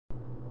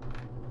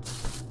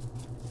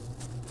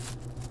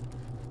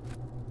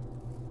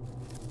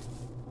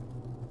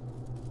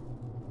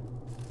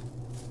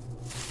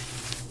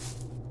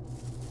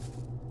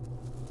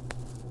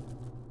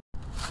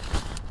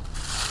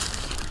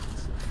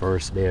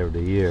first day of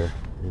the year,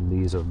 and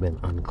these have been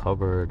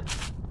uncovered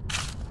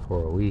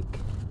for a week.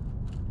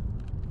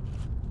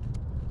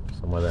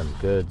 Some of them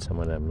good, some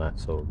of them not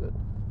so good.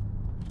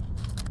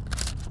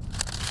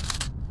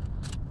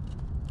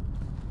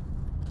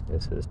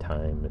 This is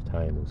thyme. The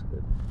thyme is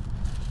good.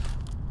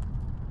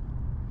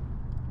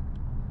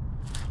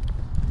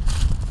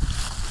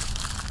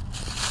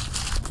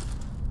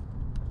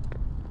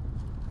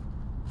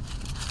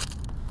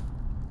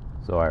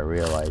 So I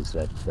realized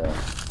that the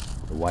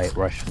white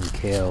Russian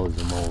kale is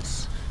the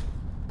most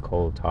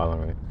cold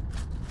tolerant.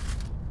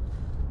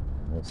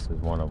 This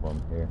is one of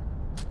them here.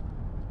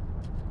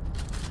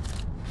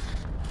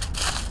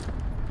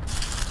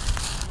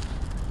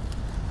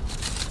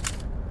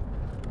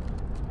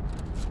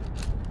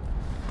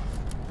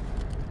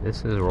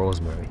 This is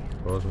rosemary.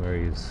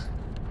 Rosemary is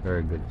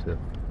very good too.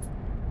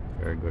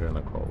 Very good in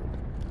the cold.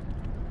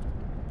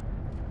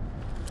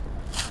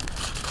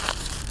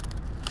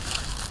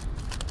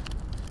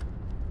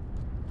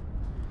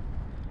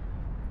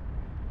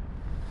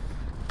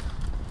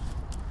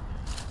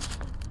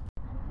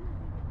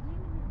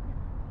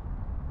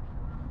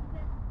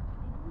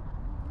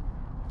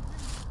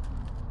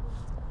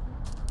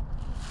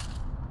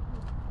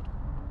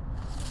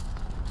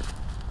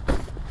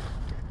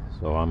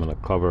 So I'm gonna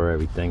cover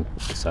everything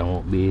because I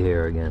won't be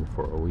here again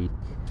for a week.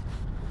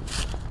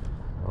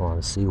 I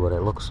want to see what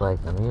it looks like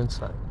on the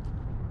inside.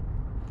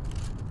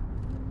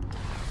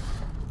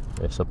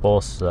 They're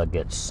supposed to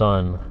get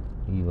sun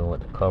even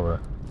with the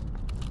cover.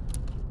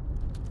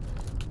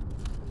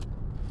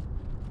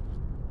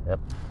 Yep,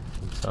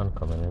 sun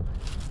coming in.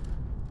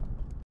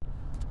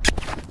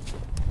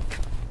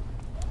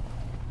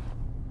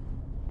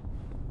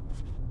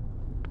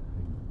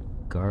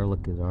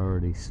 Garlic is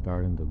already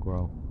starting to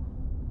grow.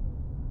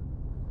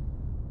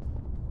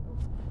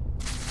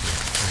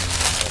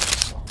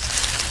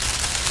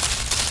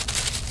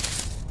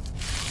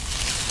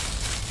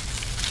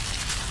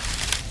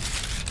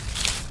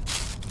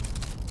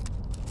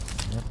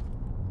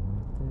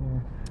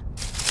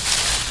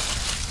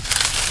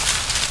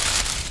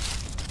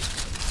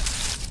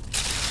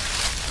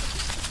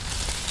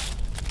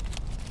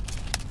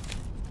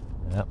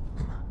 Yep,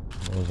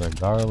 those are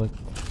garlic,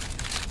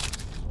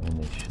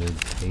 and they should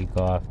take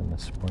off in the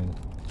spring.